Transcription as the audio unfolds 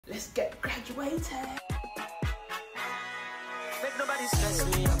let's get graduated. Make nobody stress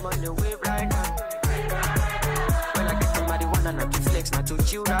me, I'm on the wave right now. When I get the marijuana, not to flex, not to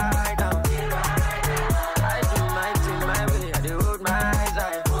chill right now. I do my thing, my way, I do hold my eyes.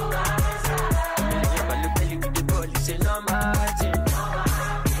 I never look at you with the police, say no my thing.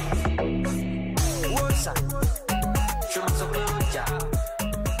 What's up? Show me some good job.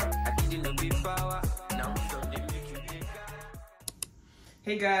 I didn't know big power, now don't they make you big.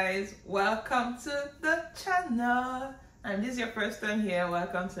 Hey guys, welcome to the channel. And this is your first time here,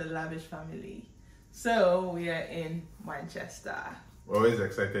 welcome to the Lavish family. So we are in Manchester. We're always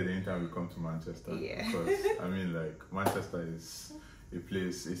excited anytime we come to Manchester. Yeah. Because I mean, like, Manchester is a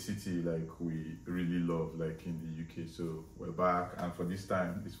place, a city like we really love, like in the UK. So we're back, and for this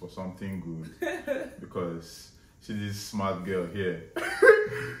time it's for something good. Because see this smart girl here.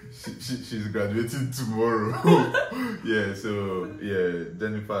 she's graduating tomorrow. Yeah, so yeah,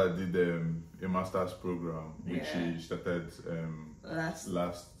 Jennifer did a master's program which she started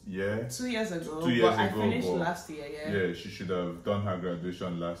last year. 2 years ago. 2 years I ago, finished last year, yeah, she should have done her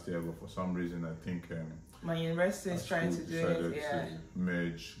graduation last year, but for some reason I think my university is trying to do it. To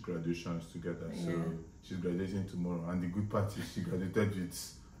merge graduations together. So she's graduating tomorrow, and the good part is she graduated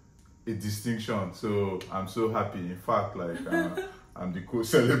with a distinction. So I'm so happy. In fact, like I'm the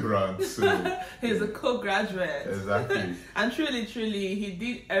co-celebrant. So he's a co-graduate. Exactly. And truly, he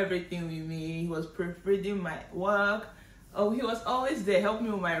did everything with me. He was proofreading my work. Oh, he was always there, helping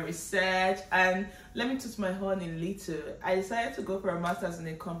me with my research. And let me toot my horn in little. I decided to go for a master's in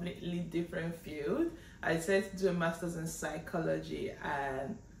a completely different field. I decided to do a master's in psychology,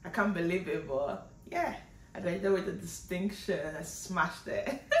 and I can't believe it, but yeah, I graduated with a distinction. I smashed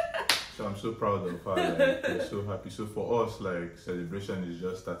it. So I'm so proud of her. Like, we're so happy. So for us, like, celebration is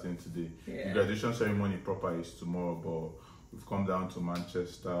just starting today. Yeah. The graduation ceremony proper is tomorrow, but we've come down to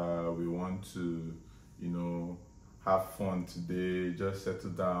Manchester. We want to, you know, have fun today, just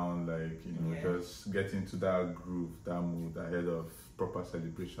settle down, like, you know, just get into that groove, that mood ahead of proper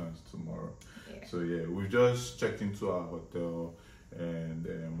celebrations tomorrow. Yeah. So yeah, we've just checked into our hotel, and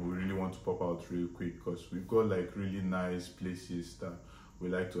we really want to pop out real quick because we've got like really nice places that we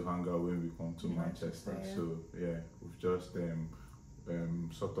like to hang out when we come to Manchester. Yeah. So yeah, we've just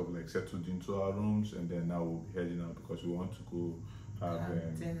sort of like settled into our rooms, and then now we'll be heading out because we want to go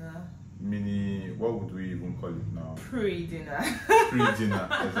have dinner. Mini, what would we even call it now? Pre-dinner. Pre-dinner,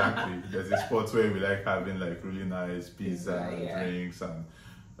 exactly. There's a spot where we like having like really nice pizza, drinks, and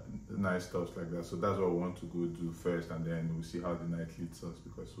nice stuff like that. So that's what we want to go do first, and then we'll see how the night leads us,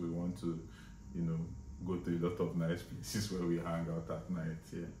 because we want to, you know, go to a lot of nice places where we hang out at night.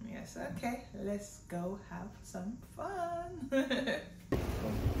 Yeah. Yes. Okay. Let's go have some fun.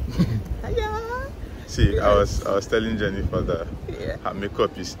 Hiya. See, I was telling Jennifer that her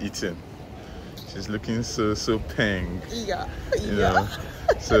makeup is eating. She's looking so pink. Yeah. You know.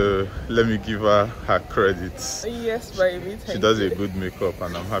 So let me give her credits. Yes, baby. She does a good makeup,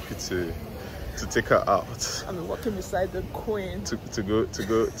 and I'm happy to take her out. I'm walking beside the queen to go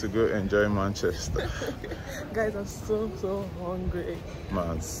enjoy Manchester. Guys, I'm so hungry.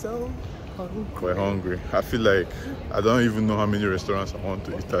 Man, so hungry. We're hungry. I feel like I don't even know how many restaurants I want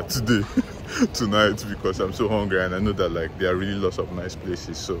to eat at today, tonight, because I'm so hungry, and I know that like there are really lots of nice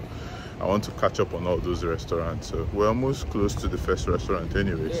places. So I want to catch up on all those restaurants. So we're almost close to the first restaurant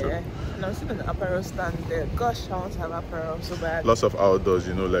anyway. Yeah. So. And I'm sitting in the apparel stand there. Gosh, I want to have apparel so bad. Lots of outdoors,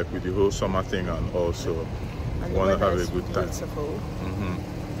 you know, like with the whole summer thing, and also want to have a good time. Beautiful.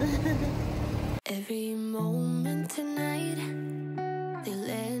 Every moment tonight, they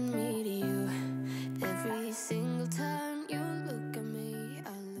led me to you. Every single time you look at me,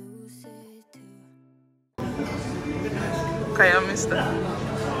 I lose it too. Kaya mister.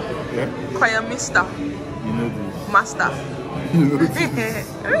 Yeah? Kaya mister. You know this. Master. You know this.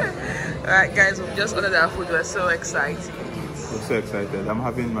 Alright guys, we've just ordered our food. We're so excited. I'm so excited. I'm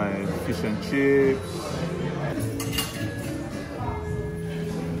having my fish and chips.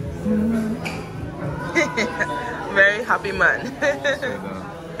 Very happy man.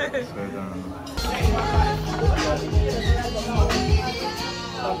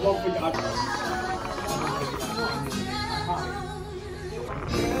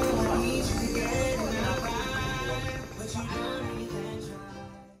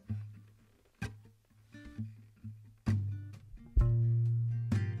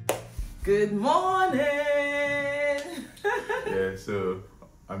 Good morning. Yeah, so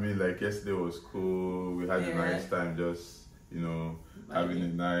I mean, like, yesterday was cool. We had a nice time, just, you know, having a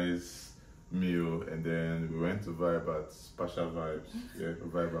nice meal, and then we went to vibe at Pasha Vibes. Yeah,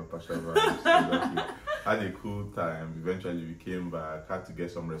 vibe at Pasha Vibes. Exactly. Had a cool time. Eventually we came back, had to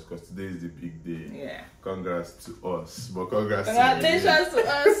get some rest because today is the big day. Yeah. Congrats to us. But congrats Congratulations to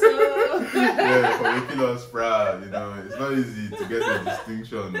us. Yeah, for making us proud, you know. It's not easy to get a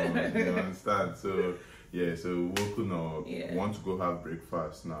distinction, you understand? So yeah, so woken up, want to go have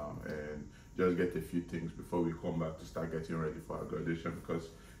breakfast now and just get a few things before we come back to start getting ready for our graduation, because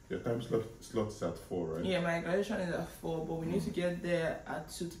your time slot is at 4, right? Yeah, my graduation is at 4, but we need to get there at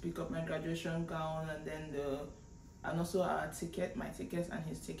 2 to pick up my graduation gown and then and also our ticket, my ticket and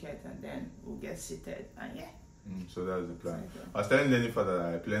his ticket, and then we'll get seated and so that's the plan. I was telling Jennifer that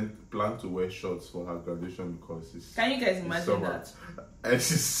I plan to wear shorts for her graduation because it's. Can you guys imagine that? And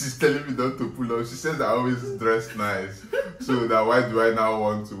she's telling me not to pull up. She says I always dress nice, so that why do I now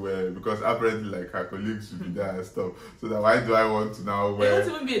want to wear? Because apparently, like her colleagues should be there and stuff. So that why do I want to now wear? It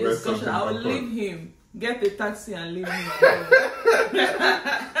won't even be a discussion. I will leave him. Get the taxi and leave him. So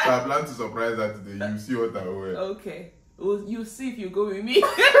I plan to surprise her today. You see what I wear. Okay. Well, you see if you go with me.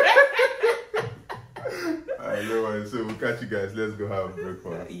 I know, so we'll catch you guys. Let's go have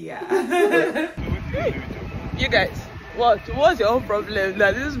breakfast. Yeah. You guys, what's your own problem?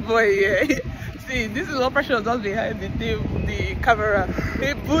 That this boy here, see, this is what pressure does behind the camera.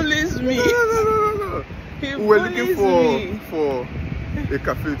 He bullies me. No. We're looking for a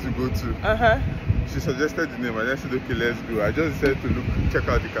cafe to go to. She suggested the name and I said, okay, let's go. I just said to check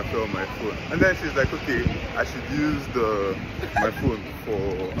out the cafe on my phone. And then she's like, okay, I should use my phone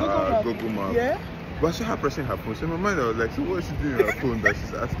for Google Maps. Yeah. But I saw her pressing her phone. So in my mind I was like, so what is she doing on her phone that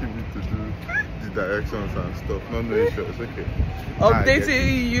she's asking me to do the directions and stuff? No issue. It's okay.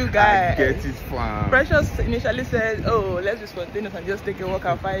 Updating you guys. I get it, fine. Precious initially said, oh, let's be spontaneous and just take a walk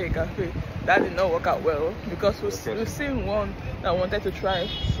and find a cafe. That did not work out well because we've seen one that wanted to try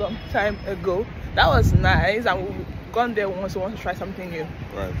some time ago. That was nice, and we've gone there once. We want to try something new.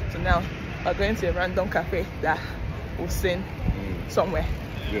 Right. So now we're going to a random cafe that we've seen somewhere.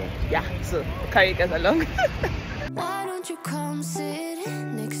 Yeah. So carry you guys along. Why don't you come sit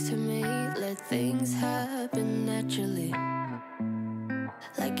next to me? Let things happen naturally,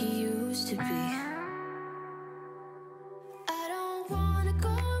 like it used to be. I don't wanna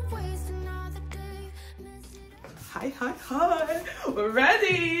go waste another day. Hi. We're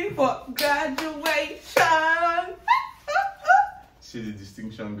ready for graduation. She's a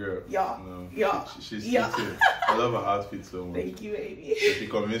distinction girl. Yeah. She's sitting. I love her outfit so much. Thank you, baby. She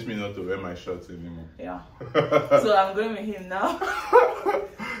convinced me not to wear my shorts anymore. Yeah. So I'm going with him now.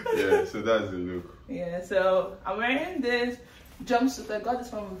 Yeah, so that's the look. Yeah, so I'm wearing this jumpsuit. I got this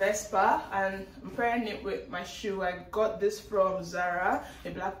from Vespa and I'm pairing it with my shoe. I got this from Zara, a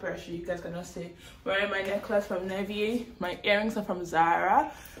black pair of shoes, you guys cannot see. Wearing my necklace from Navy. My earrings are from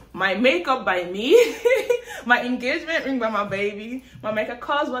Zara. My makeup by me. My engagement ring by my baby. My makeup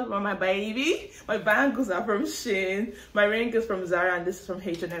cosmetics by my baby. My bangles are from Shein. My ring is from Zara and this is from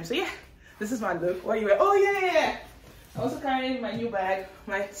H&M. So yeah, this is my look. What you wear? Oh yeah. I'm also carrying my new bag,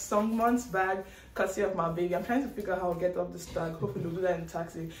 my some months bag, courtesy of my baby. I'm trying to figure out how to get up this tag. Hopefully we'll do that in the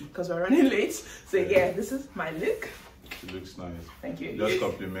taxi because we're running late. So yeah, this is my look. It looks nice. Thank you. Just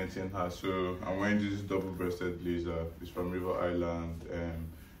complimenting her. So I'm wearing this double-breasted blazer. It's from River Island.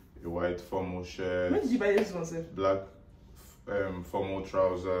 A white formal shirt. When did you buy this one, sir? Black formal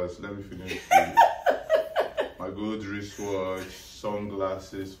trousers. Let me finish. My gold wristwatch,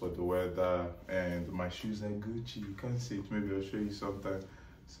 sunglasses for the weather, and my shoes are Gucci. You can't see it. Maybe I'll show you sometime.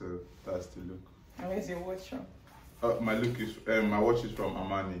 So that's the look. And where's your watch from? My look is my watch is from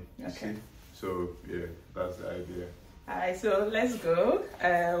Armani. Okay. See? So yeah, that's the idea. Alright, so let's go.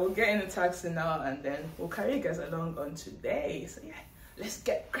 We'll get in the taxi now, and then we'll carry you guys along on today. So yeah. Let's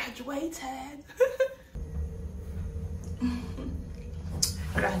get graduated.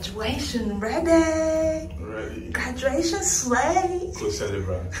 Graduation ready. Graduation slay. Go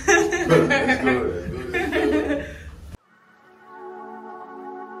celebrate. Let's go.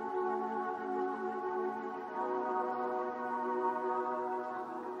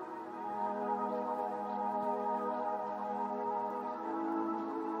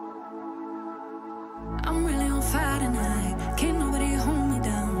 I'm really on fire tonight. Can't nobody hold me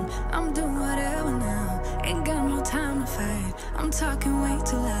down. I'm doing whatever now. Ain't got no time to fight. I'm talking way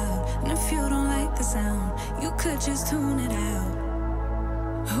too loud. And if you don't like the sound, you could just tune it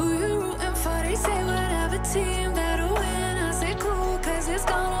out. Who you rooting for? They say whatever team that'll win. I say cool, cause it's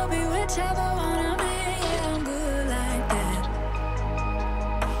gonna be whichever one I'm in. Yeah, I'm good like that.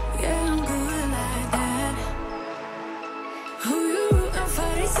 Yeah, I'm good like that. Who you rooting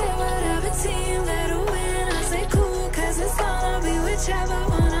for? They say whatever team that'll win. I say cool, cause it's gonna be whichever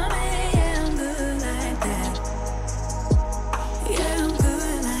one I'm in. Yeah, I'm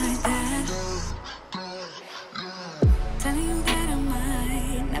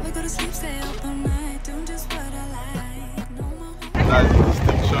sleep, stay up all night, doing just what I like. No more. That's the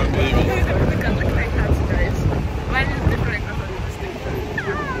distinction, baby. Look at the hats, guys. Mine is different because of the distinction.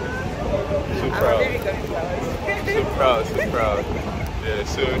 So I'm proud. really going flowers. So proud, so proud. Yeah,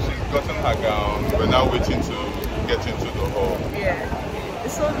 so she's gotten her gown. We're now waiting to get into the hall. Yeah.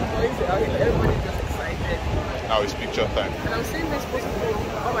 It's so noisy out here. Everybody's just excited. Now it's picture time. And I'm seeing this supposed to go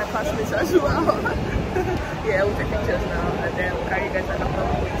all my classmates as well. Yeah, we'll take pictures now and then we'll carry you guys along the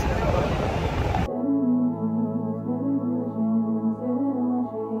way to the hall.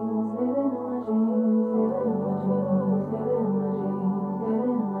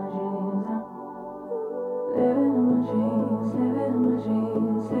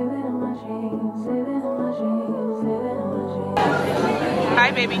 Hi,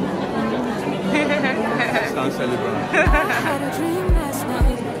 baby. Stand celebrant. I had a dream last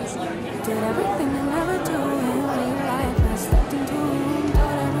night. Did everything I never do in real life. I stepped into a room, but I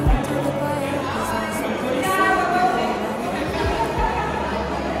moved to the quiet. 'Cause I was simply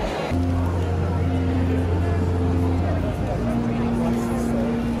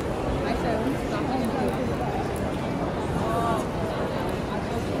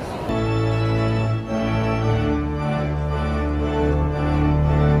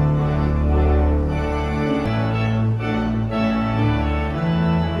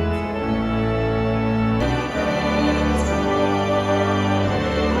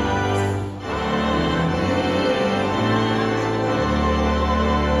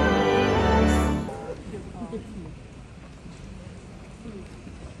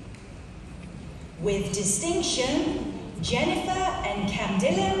With distinction, Jennifer and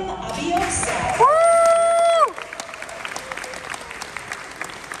Candilim Abiosa.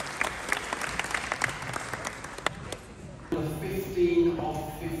 15 of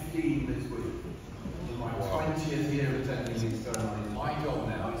 15 this week. In my 20th year attending these ceremonies, my job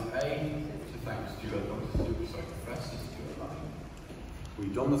now is A, to thank Stuart, Professor Stuart Lunning.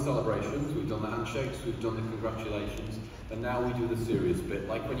 We've done the celebrations, we've done the handshakes, we've done the congratulations, and now we do the serious bit.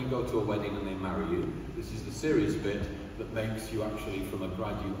 Like when you go to a wedding and they marry you, this is the serious bit that makes you actually from a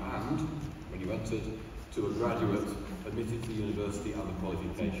graduate and, when you entered, to a graduate admitted to university and the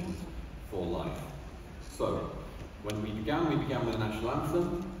qualifications for life. So, when we began with the national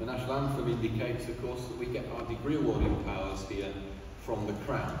anthem. The national anthem indicates, of course, that we get our degree awarding powers here from the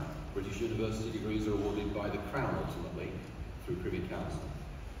Crown. British university degrees are awarded by the Crown ultimately, through Privy Council.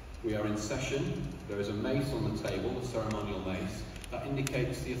 We are in session. There is a mace on the table, a ceremonial mace, that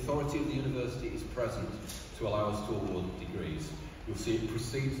indicates the authority of the university is present to allow us to award degrees. You'll see it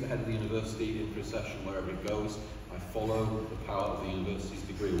precedes the head of the university in procession wherever it goes. I follow the power of the university's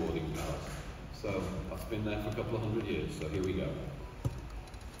degree awarding powers. So that's been there for a couple of hundred years, so here we go.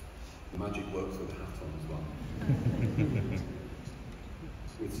 The magic works with the hat on as well.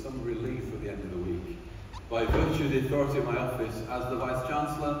 With some relief at the end of the week. By virtue of the authority of my office as the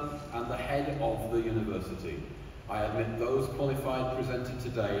Vice-Chancellor and the head of the university, I admit those qualified presented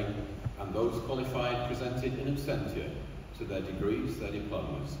today and those qualified presented in absentia to their degrees, their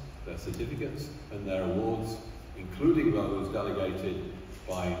diplomas, their certificates and their awards, including those delegated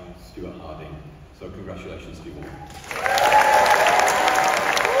by Stuart Harding. So congratulations to you all.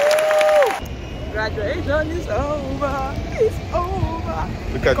 Graduation is over. It's over.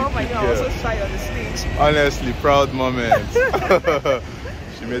 Look at oh my God, I was so girl. shy on the stage. Honestly, proud moment.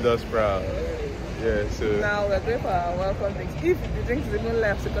 She made us proud. Yeah, so Now we're going for our welcome drinks. If the drinks is even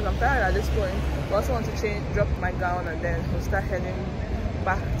left, because I'm tired at this point, we also want to drop my gown and then we'll start heading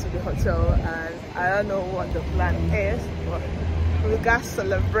back to the hotel. And I don't know what the plan is, but we got to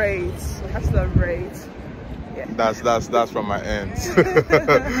celebrate. We have to celebrate. Yeah. that's from my end.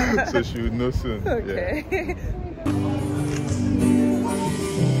 So she would know soon. Okay.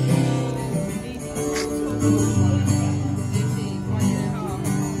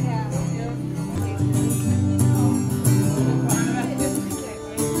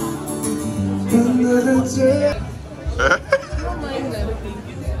 Yeah.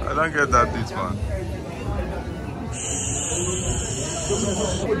 I don't get that beat, man.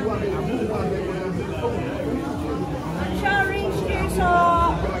 Orange juice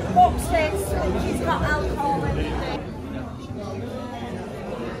or boxes, she's got alcohol in it.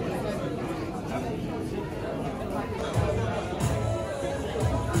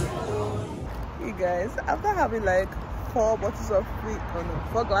 Hey guys, after having like 4 glasses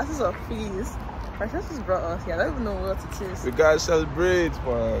of fizz, Precious has brought us here. I don't even know what it is. We gotta celebrate,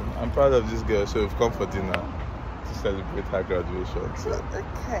 man. I'm proud of this girl, so we've come for dinner to celebrate her graduation. So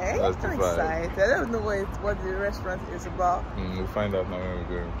Okay, that's the I'm vibe. excited. I don't know what the restaurant is about. We'll find out now when we're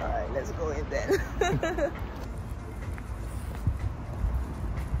going. Alright, let's go in then.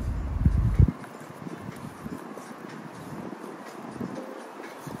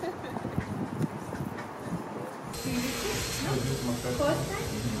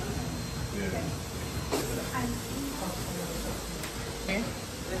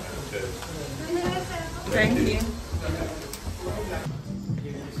 Thank you.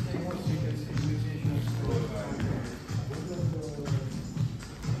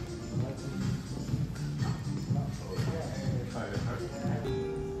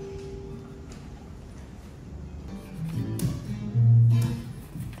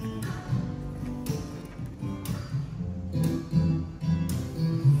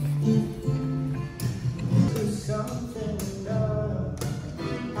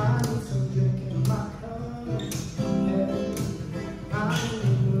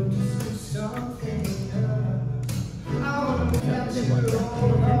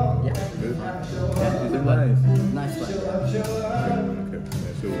 Nice one.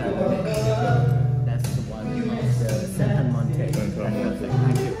 That's the one of the Santa Monte. Thank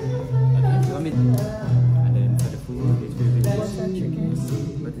you. Okay, you want me to? And then for the food, it will be butter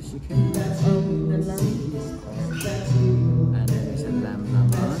chicken. The lamb. And then it's a lamb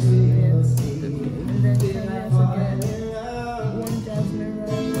lammas. And then can I also get one jasmine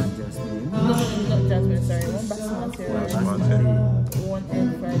rice? One jasmine. No, not jasmine, sorry. One basmati rice. One egg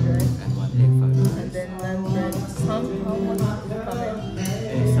fried rice. And one egg fried rice. And then lamb bread. How much is it coming?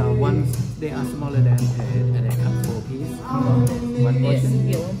 So once they are smaller than head, and they come 4 pieces. One portion.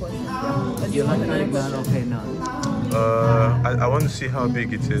 Yeah, one portion. But You like naan or plain naan? I want to see how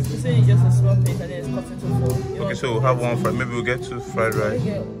big it is. You say it's just a small piece and then it's cut into 4. Okay, so we'll have one fried. Maybe we'll get 2 fried rice.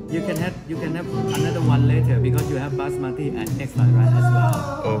 You can have another one later because you have basmati and egg fried rice as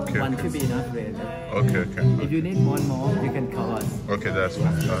well. Okay. One should be enough later. Okay. If you need one more, you can call us. Okay, that's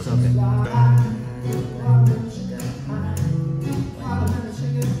fine. It's okay.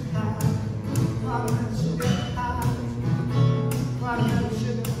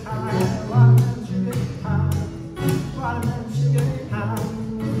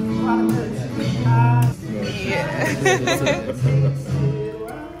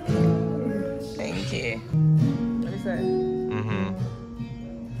 Thank you. What is that?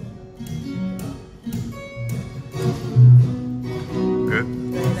 Good.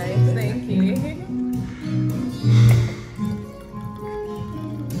 Very nice, thank you.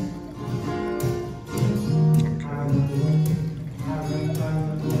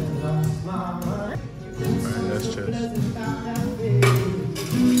 Alright, let's cheers.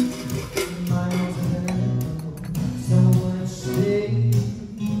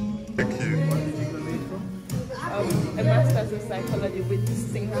 Thank you. A master's in psychology with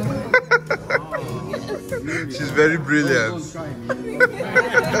distinction. She's very brilliant.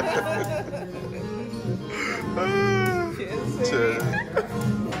 Cheers.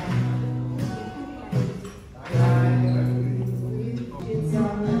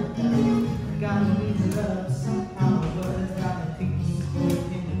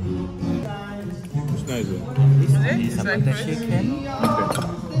 It's nice though. It's a butter chicken.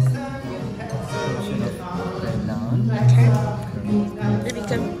 Portion of naan. Maybe you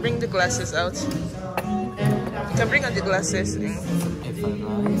can bring the glasses out. You can bring out the glasses. Egg fried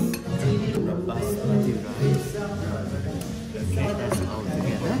rice. Basmati rice. Okay, that's all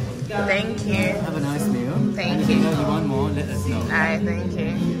together. Thank you. Have a nice meal. Thank and you. If you want more, let us know. Alright, thank you.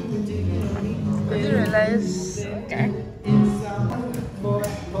 I didn't realize. Okay.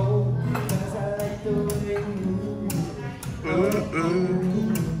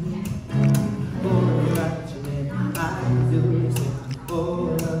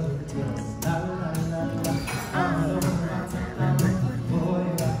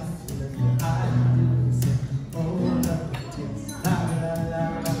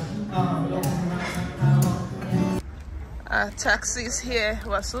 Taxis here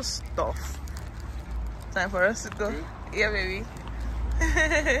were so stuffed. Time for us to go. Yeah, baby.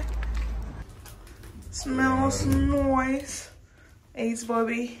 Smells nice. Eight,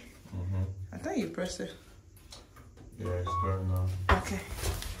 Bobby. I thought you pressed it. Yeah, it's going now. Okay.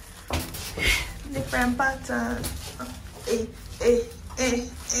 Different pattern.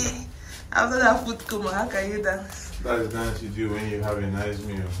 After that food coma, how can you dance? That's the dance you do when you have a nice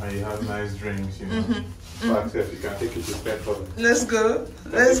meal and you have nice drinks, you know. But if you can take it a step further. Let's go.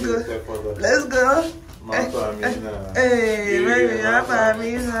 Let's go. Let's go. Hey, baby,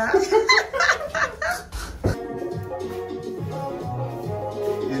 Amina.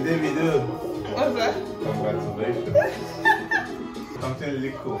 You did me do. What's that? Congratulations. Something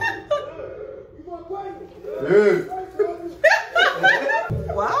liquor. Hey.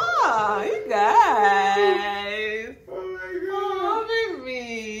 Wow, you guys. Oh my god. Oh,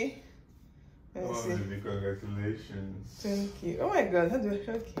 baby. Let's Oh, see. baby, congratulations. Thank you. Oh my god, how do I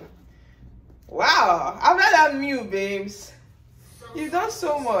shock you? Wow, after that meal, babes, you've done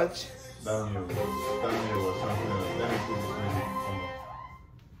so much. That meal was something else. Let me put this music on.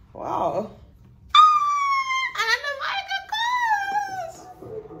 Wow. Wow. And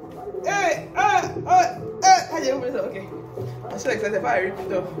the how do you open it? Okay. I'm so excited if I rip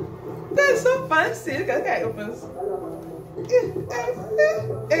it off. That is so fancy. Look at how it opens.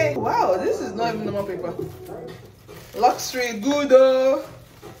 Wow, this is not even normal paper. Luxury good though.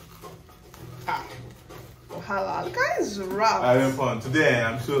 Halal. Look at his wrap. Having fun. Today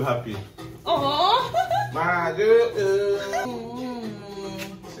I'm so happy. Aww.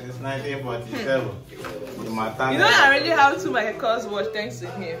 Since 1947. You know, I already have 2 Michael Kors watch thanks to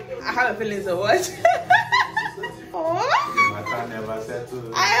him. I have a feeling it's a watch. I never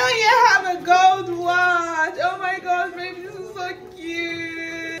settled. I only have a gold watch. Oh my god, baby, this is so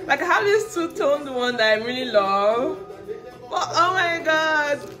cute. Like I have this 2-toned one that I really love. Oh my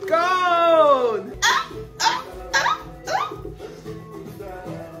god, gold.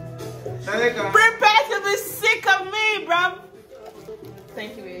 Prepare to be sick of me, bro.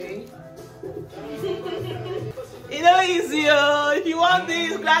 Thank you, baby. You know, easy. If you want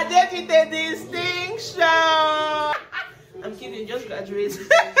this, graduate with a distinction. I'm kidding, just graduate.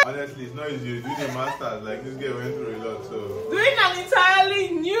 Honestly, it's not easy. You're doing a master's. Like, this girl went through a lot, so. Doing an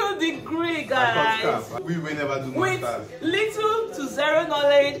entirely new degree, guys. We will never do with masters. Little to zero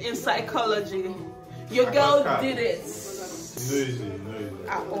knowledge in psychology. Your girl did it. It's not easy,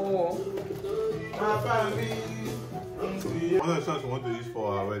 at all. One of the songs we want to use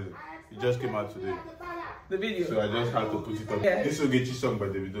for our wedding, it just came out today. The video. So I just had to put it up. Yeah. This is Ogechi song by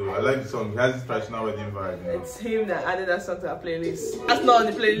Davido. I like the song. It has this traditional wedding vibe. You know? It's him that added that song to our playlist. That's not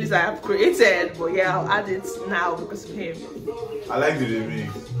on the playlist I have created, but yeah, I'll add it now because of him. I like the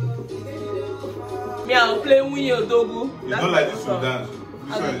remix. Me, I'll play Winnie Odogu. You don't like this one dance.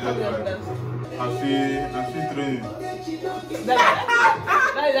 This one is just vibe. I'm still training.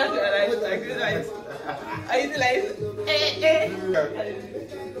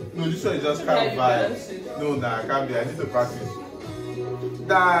 No, this one is just kind of vibe. No, nah, I can't be. I need to practice.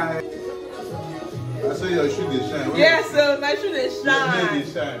 Die. I saw your shoe they shine. Yes, so my shoe they shine. Your nail they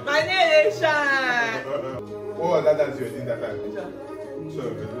shine. My nail they shine. What was that dance you were doing that time?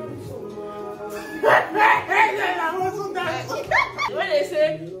 When they say,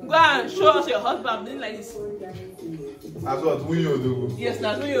 go and show us your husband, I'm doing like this. That's what we do. Yes,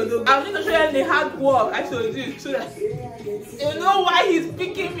 that's what you do. I'm going to show you the hard work I showed you so that you know why he's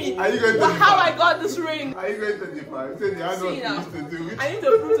picking me. Are you going to how I got this ring. Are you going to define? Say the hard work you used to do. I need to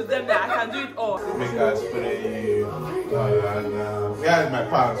prove to them that I can do it all. Make us spray you. Where is my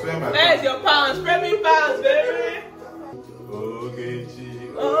pants? Where's your pants? Spray me pants, baby. Ogechi.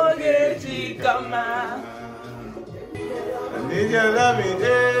 Ogechi, come on. I need your loving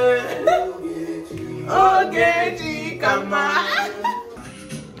day. Ogechi, come on.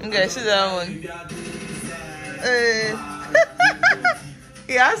 Okay, see that one.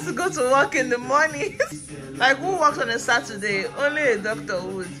 He has to go to work in the morning. Like, who works on a Saturday? Only a doctor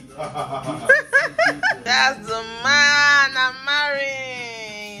would. That's the man I'm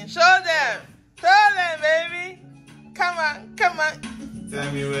marrying. Show them. Show them, baby. Come on, come on.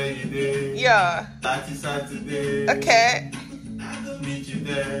 Tell me where you did. Yeah. Saturday. Okay. Meet you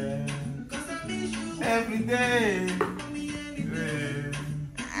there. Every day.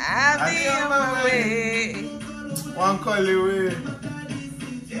 I'll be on my way. One call away.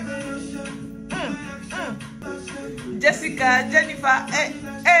 Jessica, Jennifer,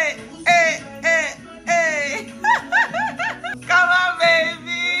 hey. Come on,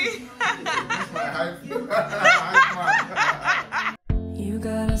 baby. You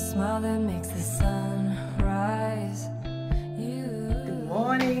got a smile that makes the sun rise. Good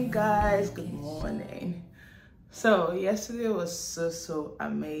morning, guys. Good morning. So yesterday was so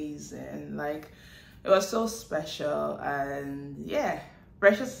amazing. Like, it was so special, and yeah,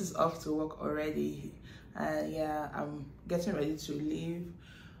 Precious is off to work already, and yeah, I'm getting ready to leave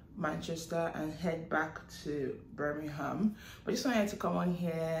Manchester and head back to Birmingham. But just wanted to come on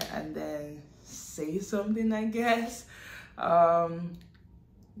here and then say something, I guess.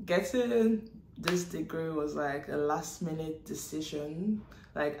 Getting this degree was like a last-minute decision.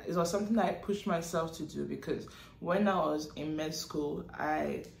 Like, it was something that I pushed myself to do, because when I was in med school,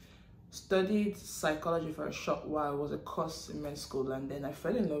 I studied psychology for a short while. It was a course in med school, and then I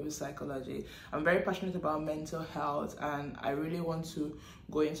fell in love with psychology. I'm very passionate about mental health, and I really want to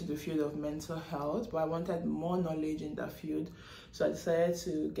go into the field of mental health, but I wanted more knowledge in that field. So I decided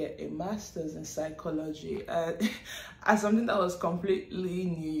to get a master's in psychology, and as something that was completely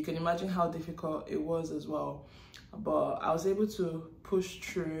new, you can imagine how difficult it was as well. But I was able to push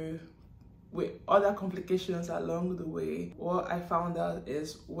through with other complications along the way. What I found out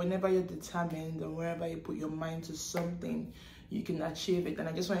is whenever you're determined and whenever you put your mind to something, you can achieve it. And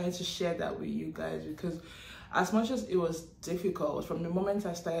I just wanted to share that with you guys, because as much as it was difficult, from the moment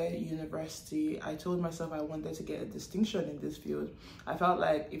I started university, I told myself I wanted to get a distinction in this field. I felt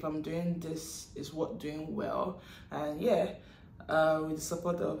like if I'm doing this, is what doing well. And yeah, with the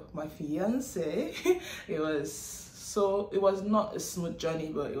support of my fiance, it was not a smooth journey,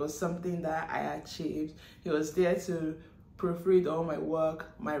 but it was something that I achieved. He was there to proofread all my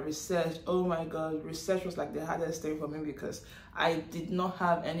work, my research. Oh my God, research was like the hardest thing for me, because I did not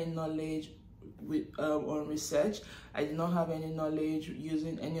have any knowledge on research. I did not have any knowledge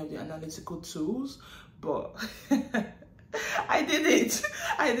using any of the analytical tools, but I did it,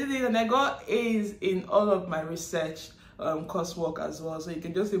 and I got A's in all of my research coursework as well. So you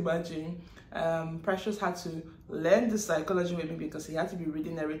can just imagine, Precious had to learn the psychology with me, because he had to be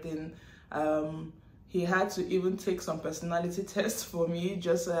reading everything. He had to even take some personality tests for me,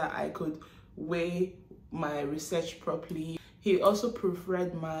 just so I could weigh my research properly. He also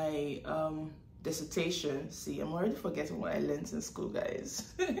proofread my dissertation. See, I'm already forgetting what I learned in school,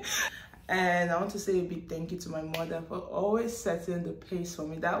 guys. And I want to say a big thank you to my mother for always setting the pace for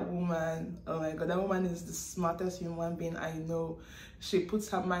me. That woman, oh my God, that woman is the smartest human being I know. She puts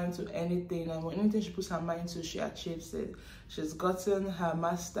her mind to anything, and when anything she puts her mind to, she achieves it. She's gotten her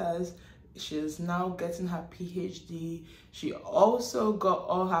master's. She's now getting her PhD. She also got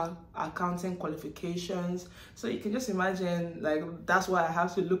all her accounting qualifications. So you can just imagine, like, that's what I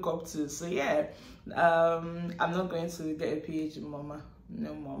have to look up to. So yeah, I'm not going to get a PhD, mama.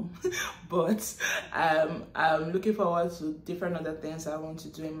 No, mom. But I'm looking forward to different other things I want to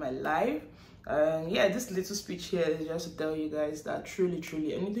do in my life. Yeah, this little speech here is just to tell you guys that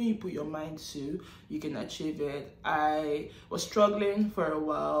truly, anything you put your mind to, you can achieve it. I was struggling for a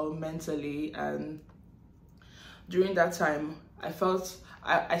while mentally, and during that time, I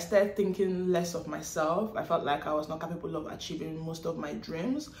started thinking less of myself. I felt like I was not capable of achieving most of my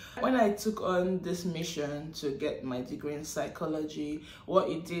dreams. When I took on this mission to get my degree in psychology, what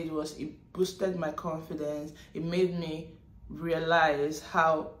it did was it boosted my confidence. It made me realize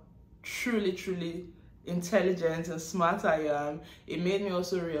how truly intelligent and smart I am. It made me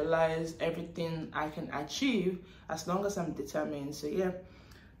also realize everything I can achieve as long as I'm determined. So yeah,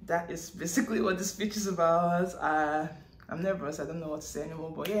 that is basically what the speech is about. I'm nervous, I don't know what to say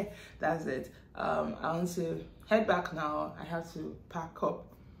anymore, but yeah, that's it. I want to head back now. I have to pack up,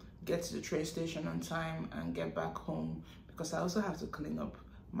 get to the train station on time, and get back home, because I also have to clean up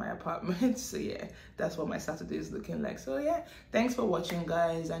my apartment. So yeah, that's what my Saturday is looking like. So yeah, thanks for watching,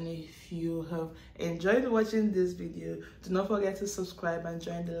 guys, and if you have enjoyed watching this video, do not forget to subscribe and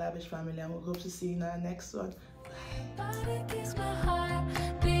join the Lavish family, and we hope to see you in our next one. Bye.